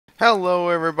Hello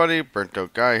everybody, Burnt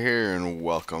Out Guy here, and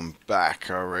welcome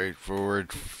back. Alright, we're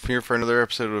here for another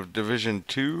episode of Division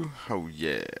 2. Oh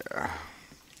yeah.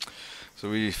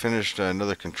 So we finished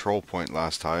another control point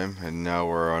last time, and now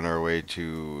we're on our way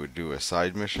to do a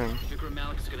side mission. Vikram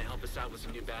Malik is going to help us out with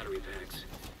some new battery packs.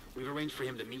 We've arranged for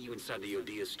him to meet you inside the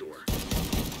Odia store.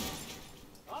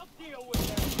 I'll deal with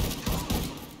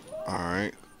that.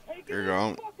 Alright, here you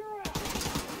go.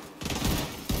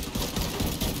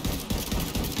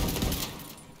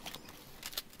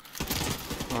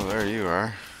 Oh, there you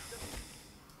are.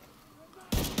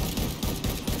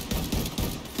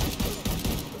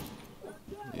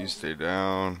 You stay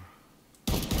down.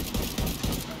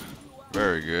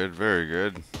 Very good, very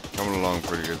good. Coming along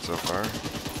pretty good so far.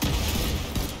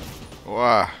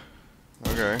 Wow.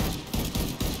 Okay.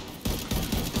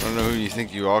 I don't know who you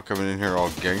think you all coming in here all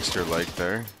gangster-like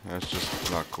there. That's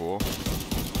just not cool.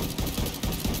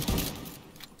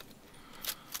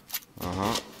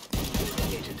 Uh-huh.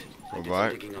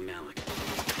 Bye. Digging on Malik. We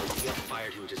got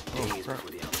fired him just days before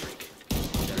the outbreak.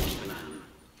 Better keep an eye on him.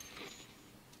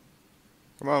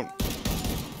 Come on.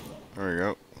 There we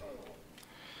go.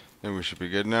 Then we should be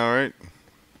good now, right?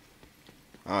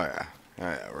 Oh yeah. Oh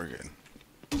yeah, we're good.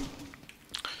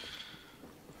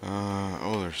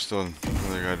 Oh, there's still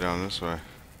another guy down this way. Are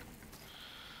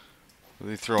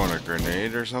they throwing a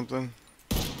grenade or something?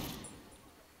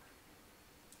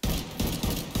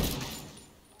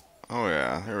 Oh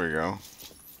yeah, here we go.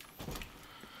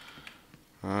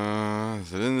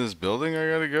 Is it in this building I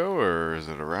gotta go, or is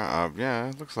it around? Yeah,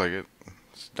 it looks like it.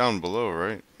 It's down below,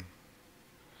 right?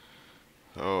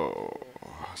 Oh,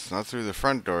 it's not through the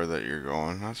front door that you're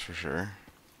going, that's for sure.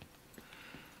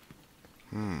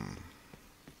 Maybe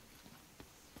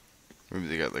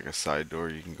they got like a side door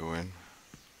you can go in.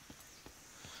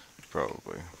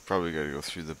 Probably gotta go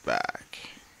through the back.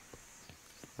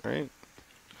 Right?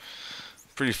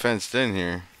 Pretty fenced in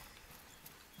here.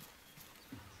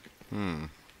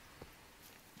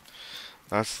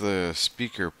 That's the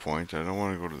speaker point. I don't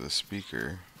want to go to the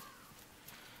speaker.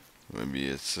 Maybe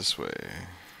it's this way.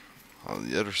 On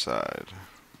the other side.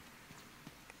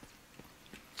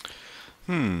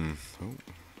 Oh,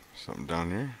 something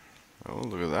down here. Oh,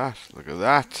 look at that. Look at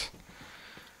that.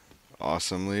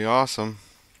 Awesomely awesome.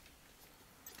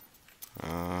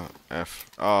 F.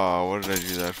 Oh, what did I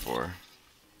do that for?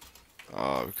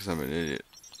 Oh, because I'm an idiot.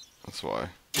 That's why.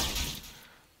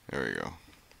 There we go.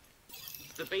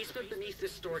 The basement beneath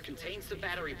this store contains the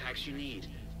battery packs you need,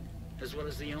 as well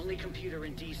as the only computer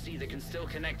in DC that can still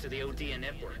connect to the Odia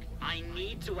network. I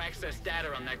need to access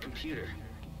data on that computer.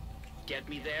 Get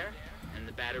me there, and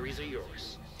the batteries are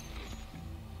yours.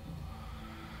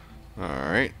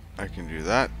 Alright, I can do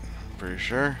that. I'm pretty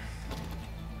sure.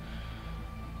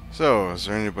 So, is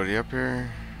there anybody up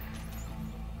here?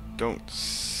 Don't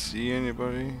see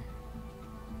anybody.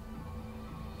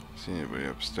 See anybody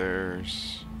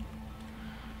upstairs?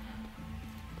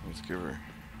 Let's give her.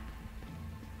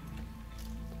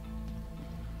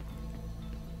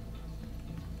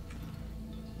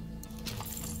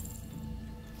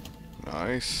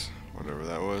 Nice. Whatever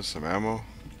that was, some ammo.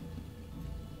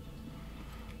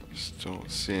 Just don't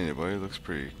see anybody. Looks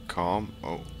pretty calm.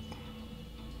 Oh.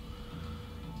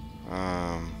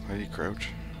 How do you crouch?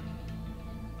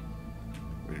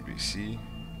 Would it be C?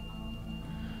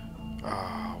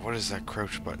 Ah, what is that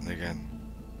crouch button again?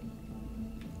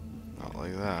 Not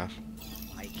like that.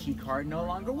 My key card no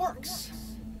longer works.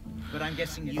 But I'm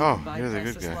guessing you Oh, can you're the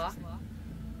bypass good this guy.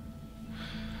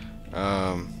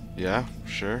 lock? Yeah,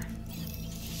 sure.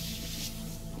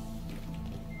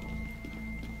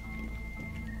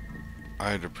 I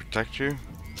had to protect you?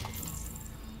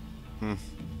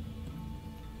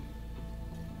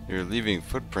 You're leaving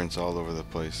footprints all over the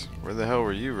place. Where the hell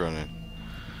were you running?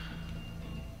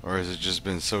 Or has it just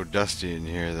been so dusty in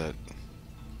here that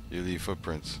you leave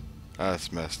footprints?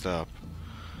 That's messed up.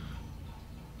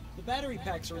 The battery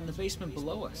packs are in the basement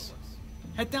below us.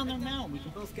 Head down there now and we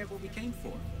can both get what we came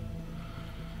for.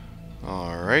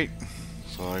 Alright.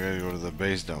 So I gotta go to the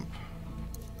base dump.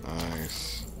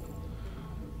 Nice.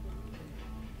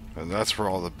 And that's where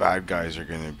all the bad guys are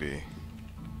gonna be.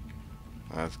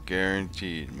 That's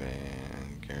guaranteed,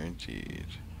 man. Guaranteed.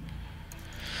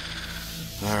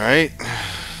 Alright.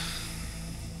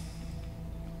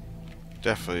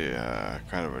 Definitely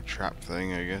kind of a trap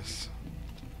thing, I guess.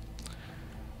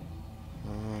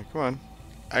 Come on.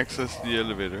 Access the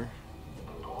elevator.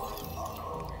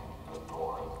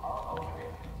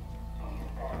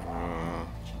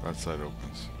 That side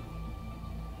opens.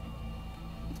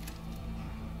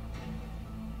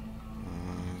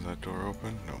 Is that door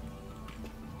open? No.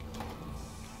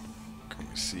 Can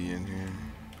we see in here?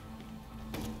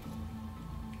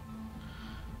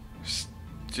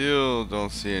 still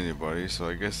don't see anybody, so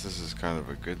I guess this is kind of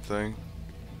a good thing.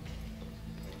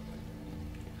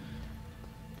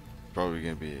 Probably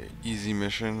gonna be an easy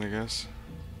mission, I guess.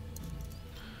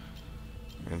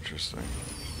 Interesting.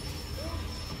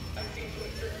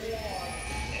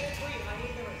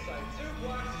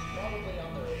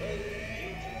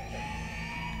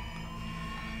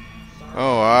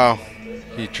 Oh wow,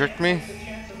 he tricked me?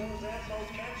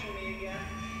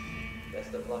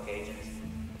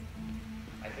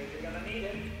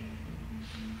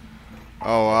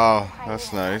 Oh wow,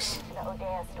 that's nice.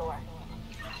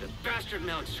 The bastard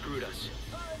mount screwed us.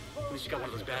 At least you got one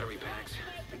of those battery packs.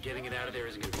 But getting it out of there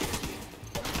isn't gonna be easy.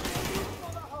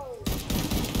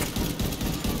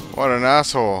 What an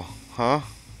asshole, huh?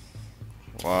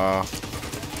 Wow.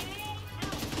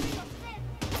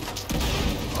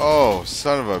 Oh,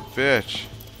 son of a bitch.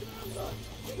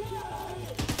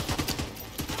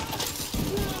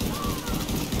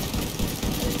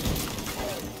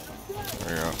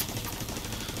 There you go.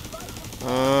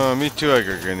 Me too, I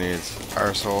got grenades.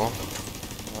 Arsehole.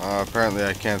 Apparently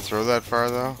I can't throw that far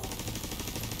though.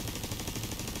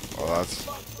 Well,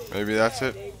 maybe that's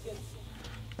it.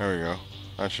 There we go.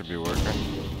 That should be working.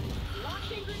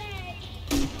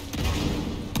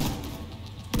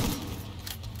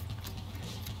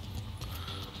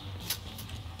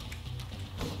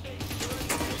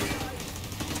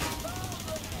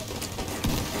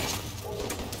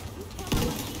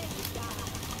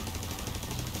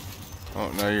 Oh,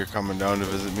 now you're coming down to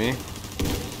visit me?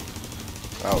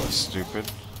 That was stupid.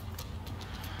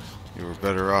 You were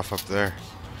better off up there.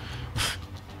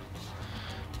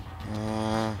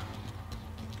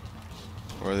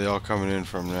 Where are they all coming in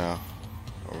from now?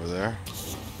 Over there?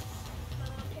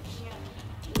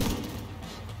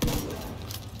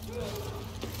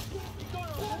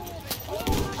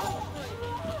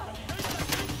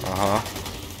 Uh-huh.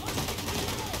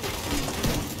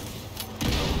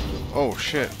 Oh,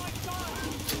 shit.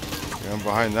 Yeah, I'm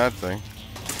behind that thing.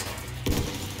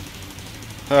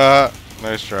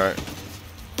 Nice try.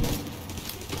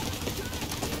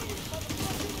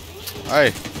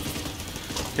 Hey,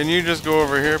 can you just go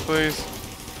over here, please?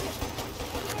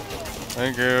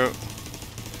 Thank you.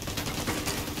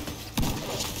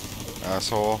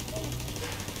 Asshole.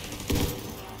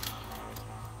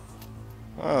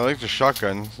 Oh, I like the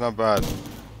shotgun. It's not bad. This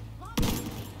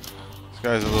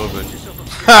guy's a little bit...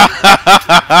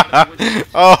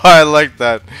 Oh, I like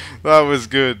that. That was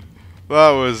good.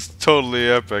 That was totally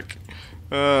epic.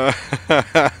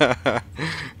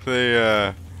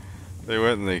 They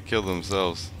went and they killed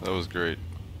themselves. That was great.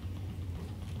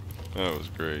 That was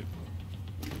great.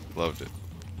 Loved it.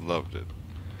 Loved it.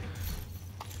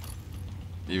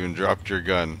 Even dropped your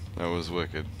gun. That was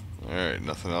wicked. Alright,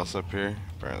 nothing else up here?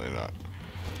 Apparently not.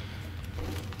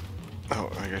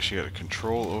 Oh, I guess you got a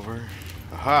control over.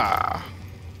 Aha!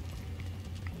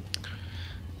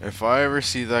 If I ever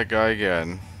see that guy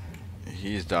again,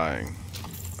 he's dying.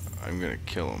 I'm gonna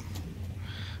kill him.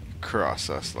 Cross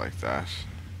us like that.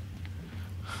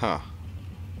 Huh.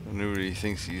 Nobody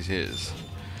thinks he's his.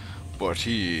 But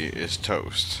he is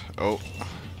toast. Oh.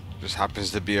 Just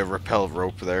happens to be a rappel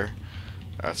rope there.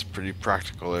 That's pretty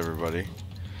practical, everybody.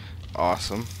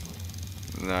 Awesome.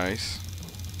 Nice.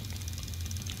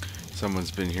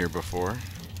 Someone's been here before.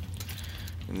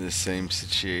 In this same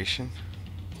situation.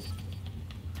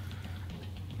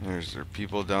 There's there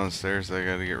people downstairs that I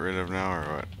gotta get rid of now,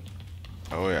 or what?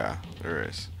 Oh yeah, there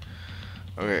is.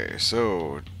 Okay,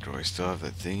 so do I still have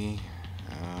that thingy?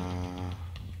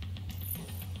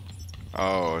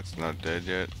 Oh, it's not dead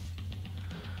yet.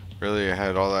 Really, I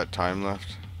had all that time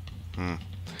left.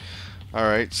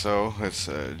 Alright, so let's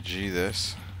G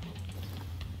this.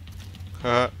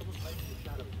 That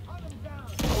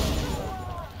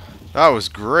was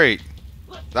great.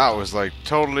 That was like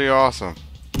totally awesome.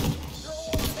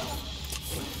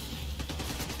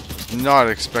 Not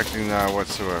expecting that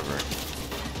whatsoever.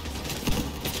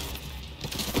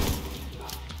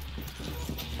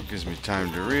 Gives me time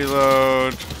to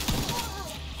reload.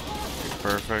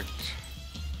 Perfect.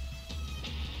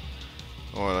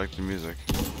 Oh, I like the music.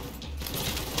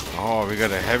 Oh, we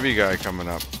got a heavy guy coming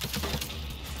up.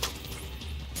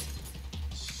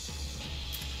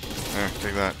 There,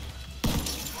 take that.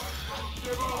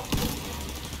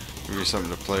 Give you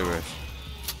something to play with.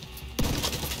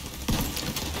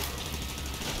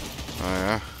 Oh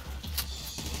yeah.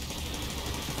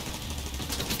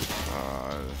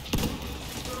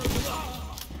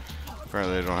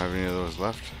 Apparently I don't have any of those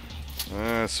left.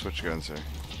 Let's switch guns here.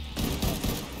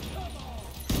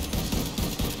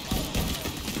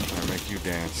 I'll make you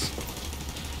dance.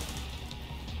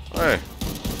 Hey!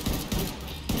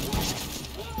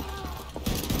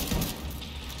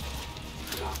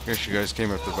 Guess you guys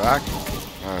came up the back.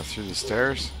 Through the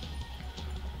stairs.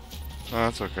 Oh,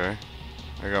 that's okay.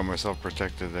 I got myself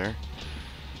protected there.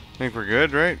 Think we're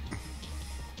good, right?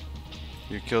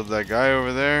 You killed that guy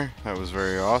over there. That was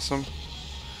very awesome.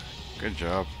 Good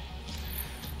job.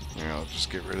 Yeah, I'll just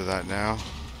get rid of that now.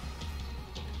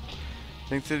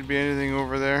 Think there'd be anything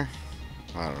over there?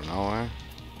 I don't know, eh?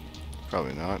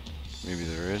 Probably not. Maybe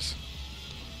there is.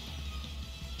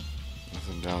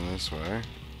 Nothing down this way.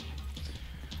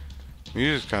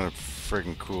 Music's kind of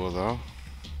freaking cool, though.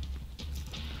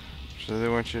 So they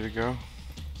want you to go?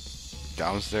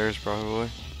 Downstairs, probably?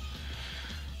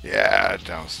 Yeah,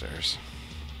 downstairs.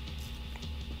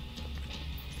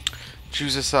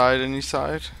 Choose a side, any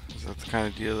side? Is that the kind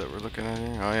of deal that we're looking at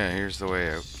here? Oh yeah, here's the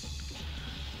way out.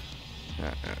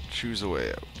 Yeah, choose a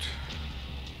way out.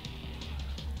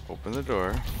 Open the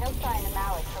door. No sign of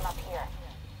Malik from up here.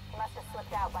 He must have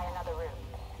slipped out by another route.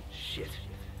 Shit.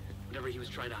 Whenever he was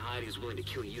trying to hide, he was willing to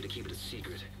kill you to keep it a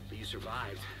secret. But you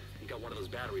survived. You got one of those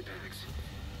battery packs.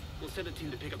 We'll send a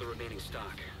team to pick up the remaining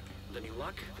stock. With any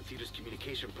luck, the theater's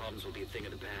communication problems will be a thing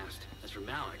of the past. As for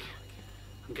Malik,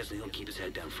 I'm guessing he'll keep his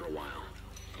head down for a while.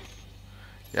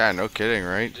 Yeah, no kidding,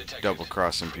 right?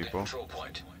 Double-crossing people.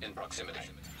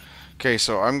 Okay,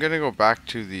 so I'm gonna go back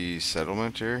to the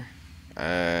settlement here,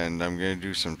 and I'm gonna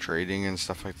do some trading and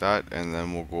stuff like that, and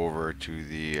then we'll go over to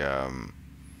the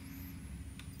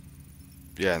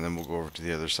yeah, and then we'll go over to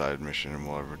the other side mission, and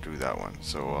we'll ever do that one.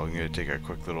 So I'm gonna take a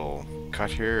quick little cut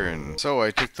here, and so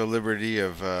I took the liberty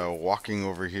of walking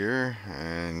over here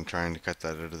and trying to cut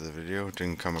that out of the video.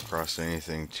 Didn't come across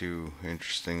anything too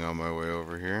interesting on my way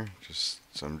over here, just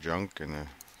some junk and a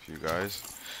few guys.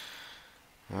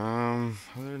 Other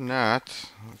than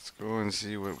that, let's go and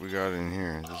see what we got in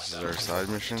here. This is our side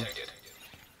mission,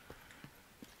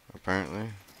 apparently.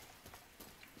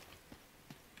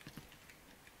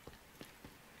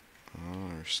 Oh,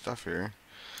 there's stuff here.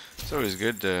 It's always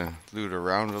good to loot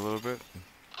around a little bit.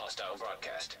 Hostile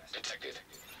broadcast detected.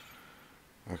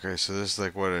 Okay, so this is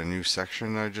like what, a new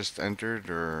section I just entered,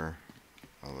 or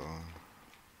although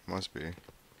must be.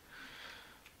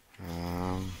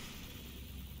 Well,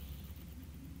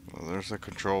 there's a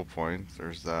control point.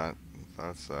 There's that.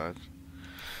 That's that.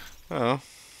 Oh.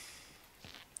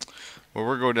 Well,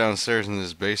 we're going downstairs in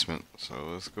this basement, so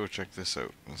let's go check this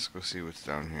out. Let's go see what's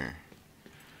down here.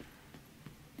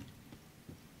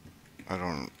 I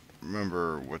don't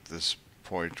remember what this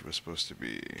point was supposed to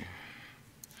be.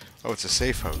 Oh, it's a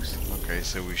safe house. Okay,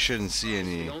 so we shouldn't see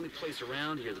any. It's the only place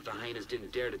around here that the hyenas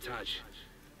didn't dare to touch.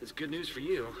 It's good news for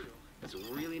you. That's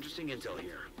really interesting intel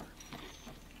here.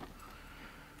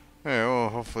 Yeah, well,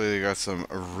 hopefully they got some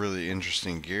really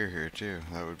interesting gear here too.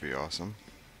 That would be awesome.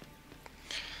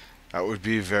 That would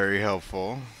be very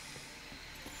helpful.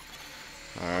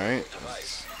 Alright.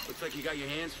 Looks like you got your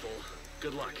hands full.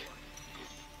 Good luck.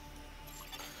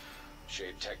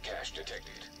 Shade tech cache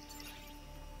detected.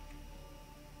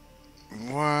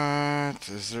 What?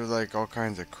 Is there like all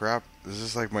kinds of crap? Is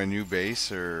this like my new base,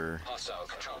 or? Hostile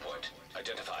control point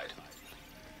identified.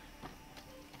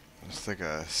 It's like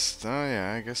a... Oh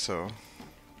yeah, I guess so.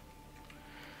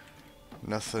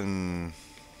 Nothing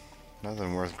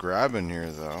worth grabbing here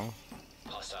though.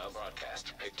 Hostile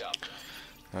broadcast picked up.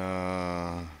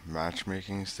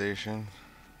 Matchmaking station.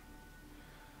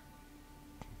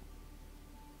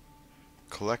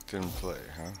 Collect and play,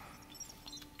 huh?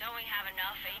 Don't we have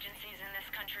enough agencies in this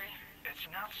country? It's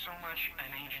not so much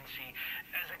an agency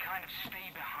as a kind of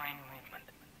stay-behind movement.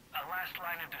 A last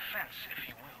line of defense, if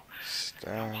you will. No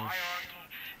Stash. hierarchy,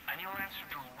 and you'll answer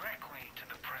directly to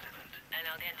the president. And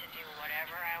I'll get to do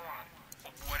whatever I want.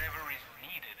 Whatever is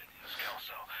needed, Ms.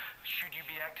 Kelso. Should you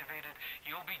be activated,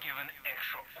 you'll be given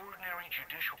extraordinary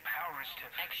judicial powers to...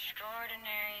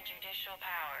 Extraordinary judicial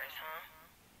powers, huh?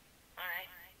 Alright.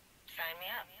 Sign me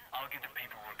up. I'll get the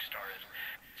paperwork started.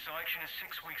 Selection is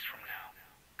 6 weeks from now.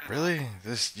 Really?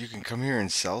 This, you can come here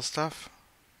and sell stuff?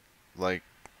 Like,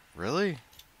 really?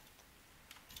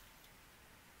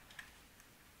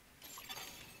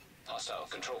 Hostile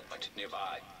control point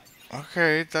nearby.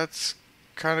 Okay, that's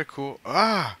kind of cool.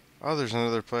 Ah! Oh, there's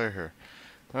another player here.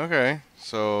 Okay,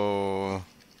 so...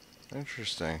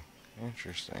 Interesting.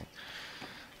 Interesting.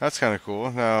 That's kind of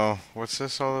cool. Now, what's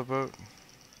this all about?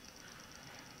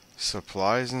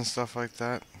 Supplies and stuff like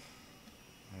that?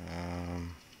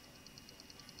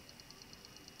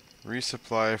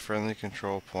 Resupply a friendly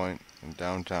control point in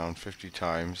downtown 50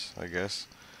 times, I guess.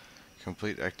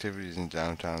 Complete activities in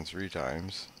downtown 3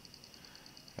 times.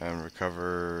 And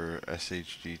recover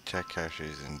SHD tech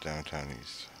caches in downtown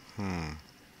east.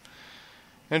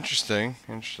 Interesting,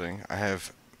 interesting. I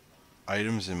have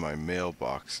items in my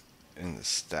mailbox in the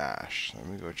stash? Let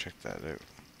me go check that out.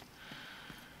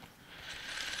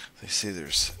 They say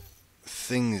there's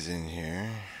things in here.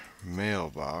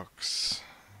 Mailbox.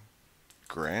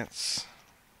 Grants.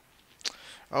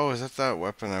 Oh, is that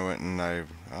weapon I went and I...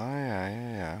 Oh,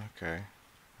 yeah, okay.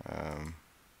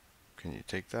 Can you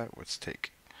take that? What's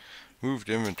take? Moved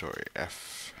inventory.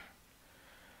 F.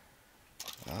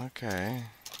 Okay.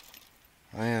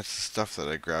 I think that's the stuff that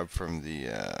I grabbed from the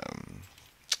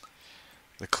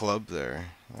club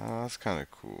there. Oh, that's kind of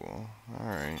cool.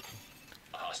 Alright.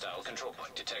 Hostile control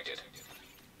point detected.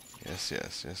 Yes.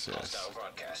 Hostile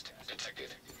broadcast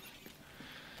detected.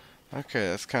 Okay,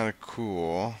 that's kind of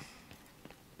cool.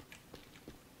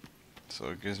 So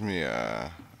it gives me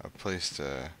a place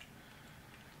to...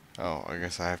 Oh, I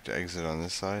guess I have to exit on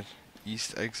this side.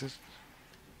 East exit?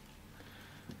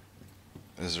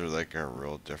 Is there like a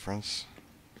real difference?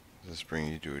 Does this bring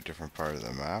you to a different part of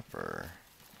the map, or...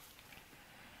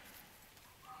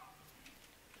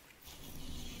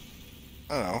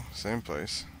 I don't know, same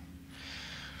place.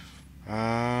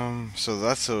 So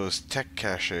that's those tech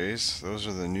caches. Those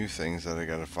are the new things that I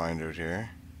gotta find out here.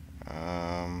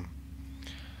 And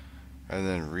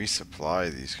then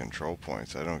resupply these control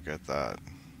points. I don't get that.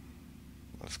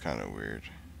 That's kind of weird.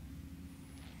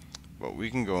 But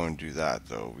we can go and do that,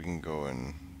 though. We can go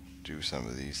and do some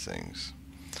of these things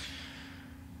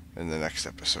in the next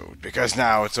episode, because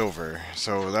now it's over.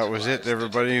 So that was it,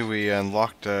 everybody. We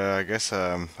unlocked, I guess,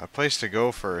 a place to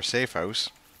go for a safe house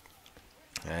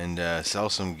and sell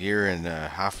some gear in a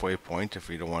halfway point if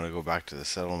we don't want to go back to the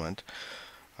settlement.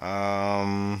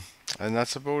 And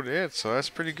that's about it. So that's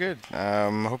pretty good.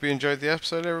 Hope you enjoyed the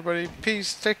episode, everybody.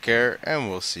 Peace, take care, and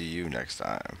we'll see you next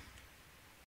time.